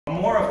a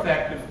more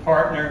effective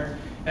partner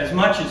as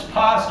much as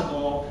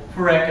possible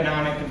for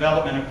economic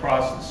development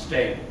across the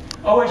state.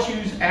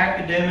 OSU's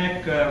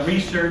academic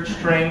research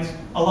strengths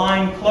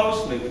align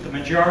closely with the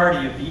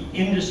majority of the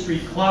industry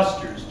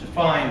clusters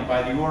defined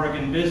by the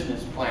Oregon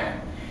Business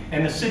Plan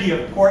and the City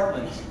of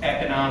Portland's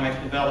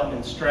economic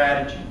development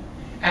strategy: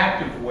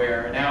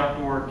 activewear and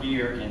outdoor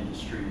gear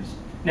industries,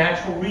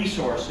 natural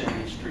resource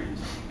industries,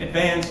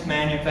 advanced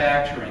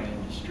manufacturing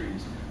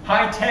industries,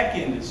 high-tech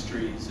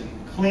industries, and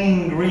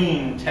clean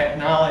green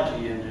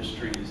technology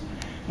industries.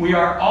 We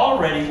are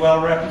already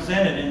well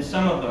represented in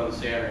some of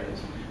those areas.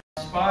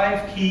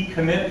 5 key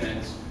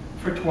commitments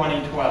for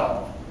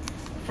 2012.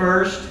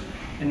 First,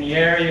 in the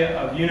area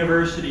of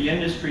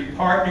university-industry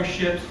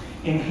partnerships,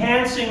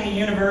 enhancing the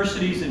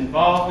university's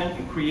involvement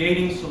in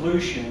creating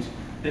solutions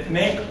that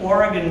make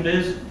Oregon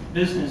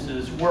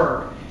businesses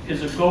work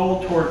is a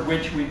goal toward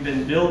which we've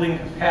been building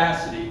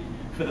capacity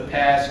for the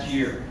past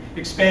year,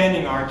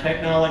 expanding our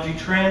technology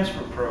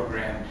transfer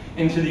program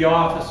into the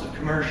Office of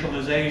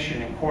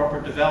Commercialization and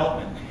Corporate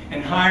Development,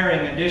 and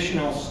hiring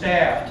additional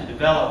staff to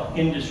develop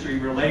industry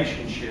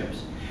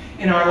relationships.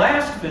 In our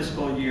last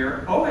fiscal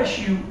year,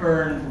 OSU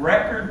earned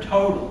record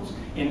totals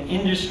in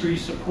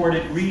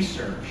industry-supported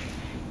research,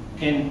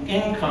 in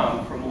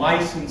income from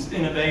licensed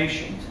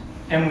innovations,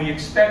 and we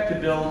expect to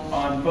build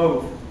on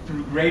both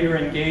through greater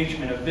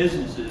engagement of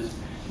businesses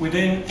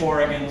within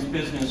Oregon's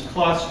business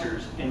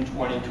clusters in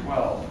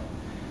 2012.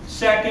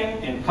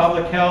 Second, in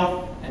public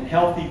health and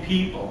healthy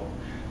people.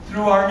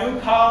 Through our new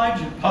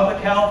College of Public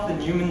Health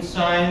and Human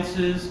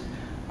Sciences,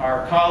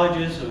 our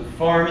colleges of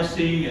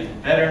Pharmacy and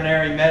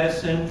Veterinary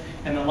Medicine,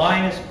 and the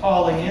Linus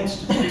Pauling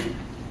Institute,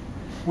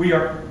 we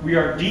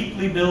are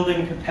deeply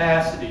building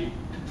capacity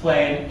to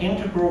play an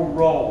integral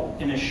role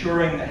in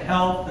assuring the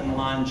health and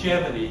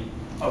longevity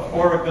of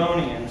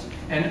Oregonians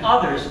and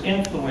others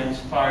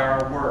influenced by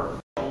our work.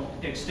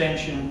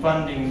 Extension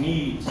funding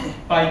needs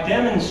by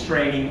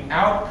demonstrating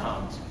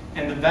outcomes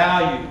and the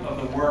value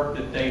of the work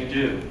that they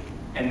do,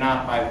 and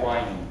not by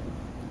whining.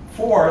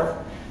 Fourth,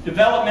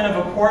 development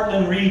of a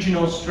Portland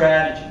regional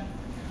strategy.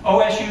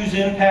 OSU's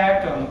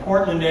impact on the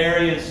Portland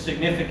area is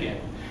significant,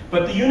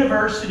 but the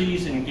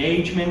university's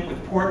engagement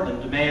with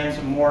Portland demands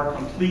a more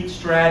complete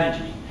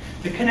strategy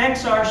that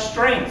connects our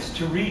strengths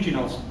to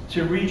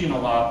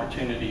regional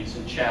opportunities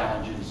and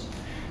challenges.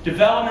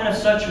 Development of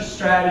such a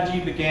strategy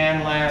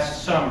began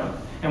last summer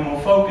and will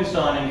focus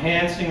on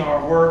enhancing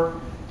our work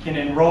in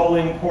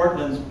enrolling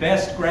Portland's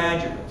best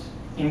graduates,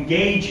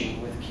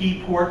 engaging with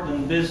key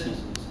Portland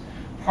businesses,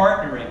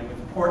 partnering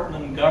with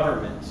Portland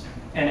governments,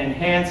 and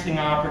enhancing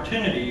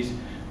opportunities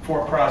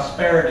for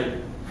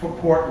prosperity for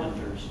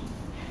Portlanders.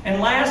 And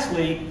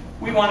lastly,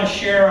 we want to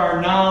share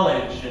our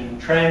knowledge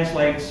and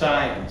translate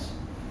science.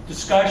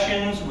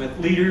 Discussions with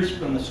leaders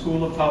from the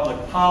School of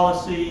Public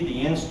Policy,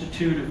 the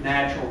Institute of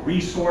Natural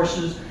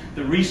Resources,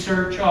 the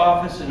Research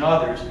Office, and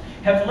others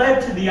have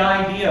led to the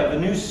idea of a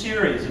new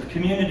series of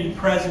community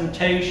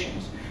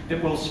presentations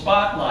that will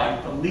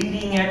spotlight the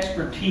leading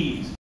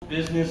expertise.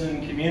 Business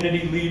and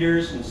community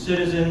leaders and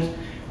citizens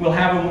will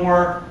have a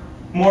more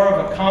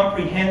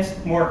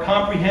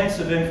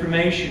comprehensive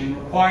information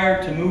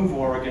required to move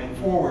Oregon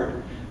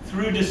forward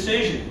through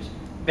decisions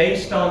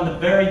based on the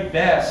very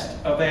best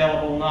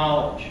available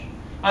knowledge.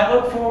 I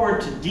look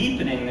forward to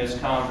deepening this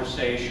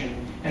conversation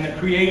and the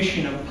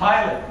creation of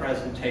pilot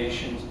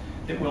presentations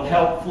that will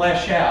help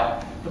flesh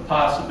out the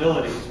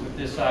possibilities with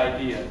this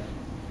idea.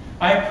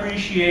 I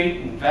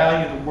appreciate and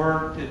value the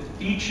work that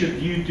each of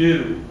you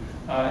do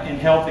in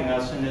helping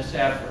us in this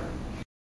effort.